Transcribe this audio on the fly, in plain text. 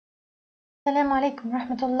Assalamu alaikum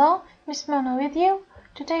rahmatullah. Miss Mona with you.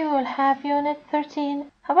 Today we will have Unit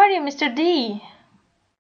 13. How are you, Mr. D?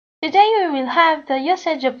 Today we will have the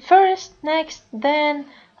usage of first, next, then,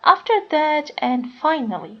 after that, and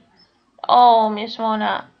finally. Oh, Miss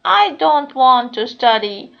Mona, I don't want to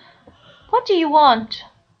study. What do you want?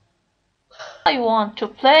 I want to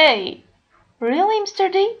play. Really,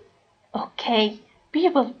 Mr. D? Okay, we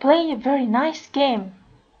will play a very nice game.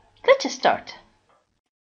 Let's start.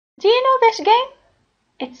 Do you know this game?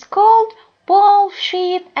 It's called Ball,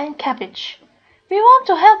 Sheep, and Cabbage. We want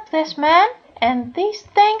to help this man and these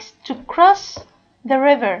things to cross the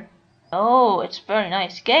river. Oh, it's a very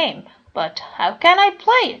nice game, but how can I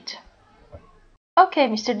play it? Okay,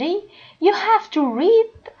 Mr. D, you have to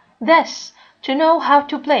read this to know how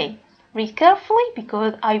to play. Read carefully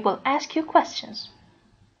because I will ask you questions.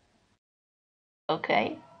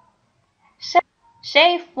 Okay.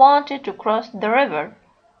 Saif wanted to cross the river,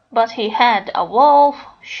 but he had a wolf,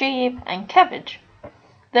 sheep, and cabbage.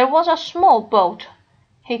 There was a small boat.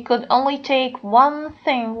 He could only take one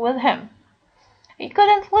thing with him. He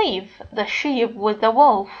couldn't leave the sheep with the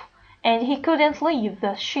wolf, and he couldn't leave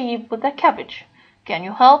the sheep with the cabbage. Can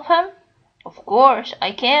you help him? Of course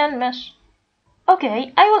I can, miss.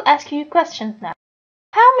 Okay, I will ask you questions now.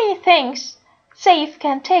 How many things Saif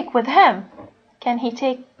can take with him? Can he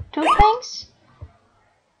take 2 things?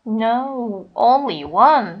 No, only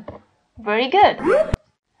 1. Very good.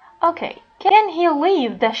 Okay, can he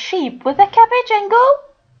leave the sheep with the cabbage and go?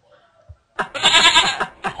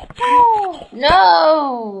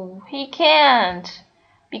 No, he can't,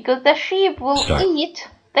 because the sheep will eat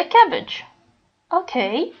the cabbage.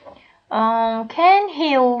 Okay, can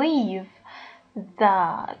he leave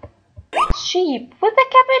the sheep with the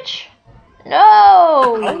cabbage?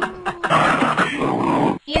 No,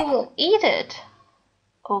 he will eat it.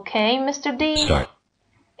 Okay, Mr. D. Start.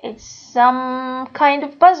 It's some kind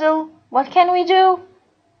of puzzle. What can we do?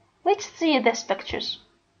 Let's see these pictures.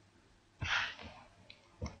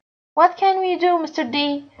 What can we do, Mr.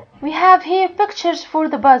 D? We have here pictures for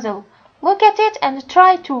the puzzle. Look at it and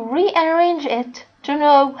try to rearrange it to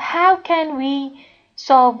know how can we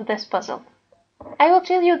solve this puzzle. I will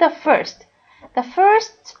tell you the first. The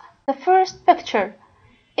first picture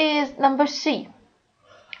is number C.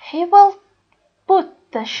 He will put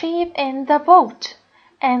the sheep in the boat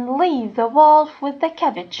and leave the wolf with the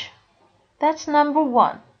cabbage. That's number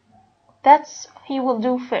 1. That's he will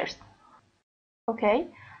do first. Okay,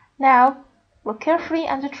 now look carefully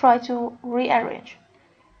and try to rearrange.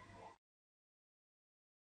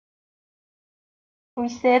 We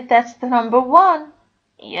said that's the number 1.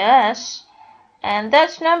 Yes, and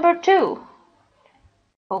that's number 2.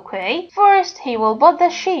 Okay, first he will put the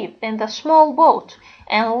sheep in the small boat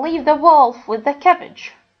and leave the wolf with the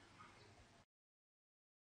cabbage.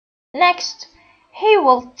 Next, he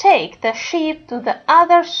will take the sheep to the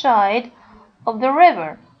other side of the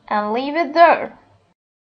river and leave it there.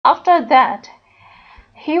 After that,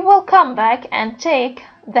 he will come back and take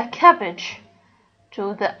the cabbage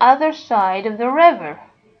to the other side of the river.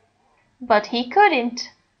 But he couldn't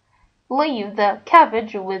leave the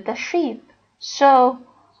cabbage with the sheep, so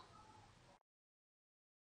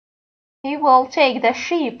he will take the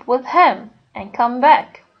sheep with him and come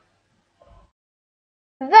back.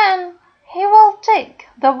 Then he will take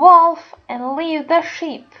the wolf and leave the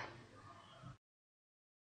sheep.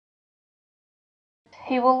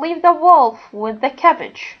 He will leave the wolf with the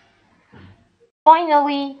cabbage.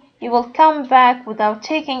 Finally, he will come back without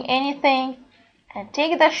taking anything and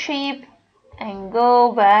take the sheep and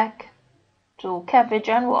go back to cabbage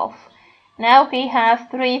and wolf. Now he has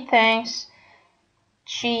 3 things: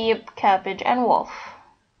 sheep, cabbage, and wolf.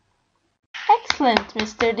 Excellent,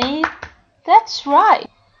 Mr. D. That's right.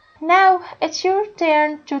 Now it's your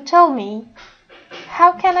turn to tell me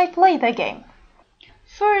how can I play the game.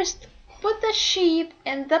 First, put the sheep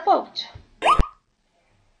in the boat.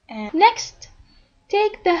 And next,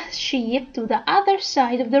 take the sheep to the other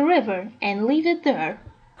side of the river and leave it there.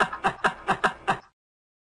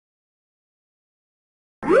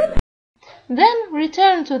 Then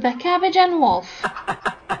return to the cabbage and wolf.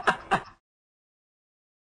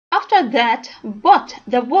 After that, put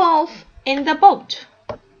the wolf in the boat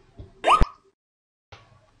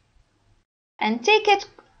and take it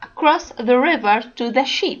across the river to the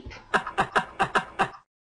sheep.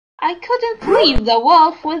 I couldn't leave the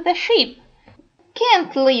wolf with the sheep.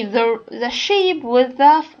 Can't leave the sheep with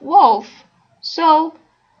the wolf. So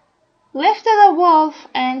lift the wolf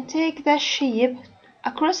and take the sheep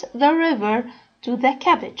across the river to the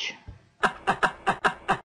cabbage.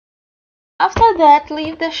 After that,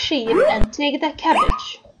 leave the sheep and take the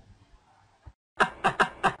cabbage.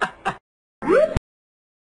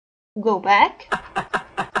 Go back.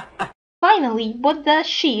 Finally, put the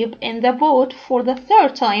sheep in the boat for the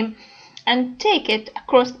third time and take it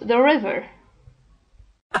across the river.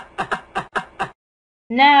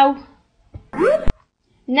 Now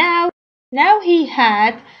he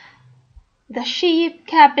had the sheep,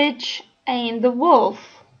 cabbage, and the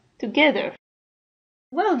wolf together.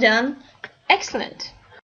 Well done. Excellent.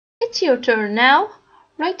 It's your turn now.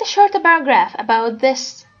 Write a short paragraph about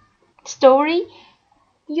this story.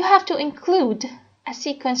 You have to include a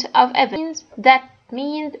sequence of events. That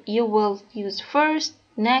means you will use first,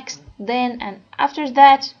 next, then, and after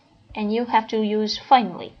that, and you have to use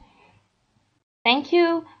finally. Thank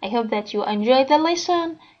you. I hope that you enjoyed the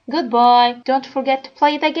lesson. Goodbye. Don't forget to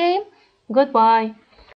play the game. Goodbye.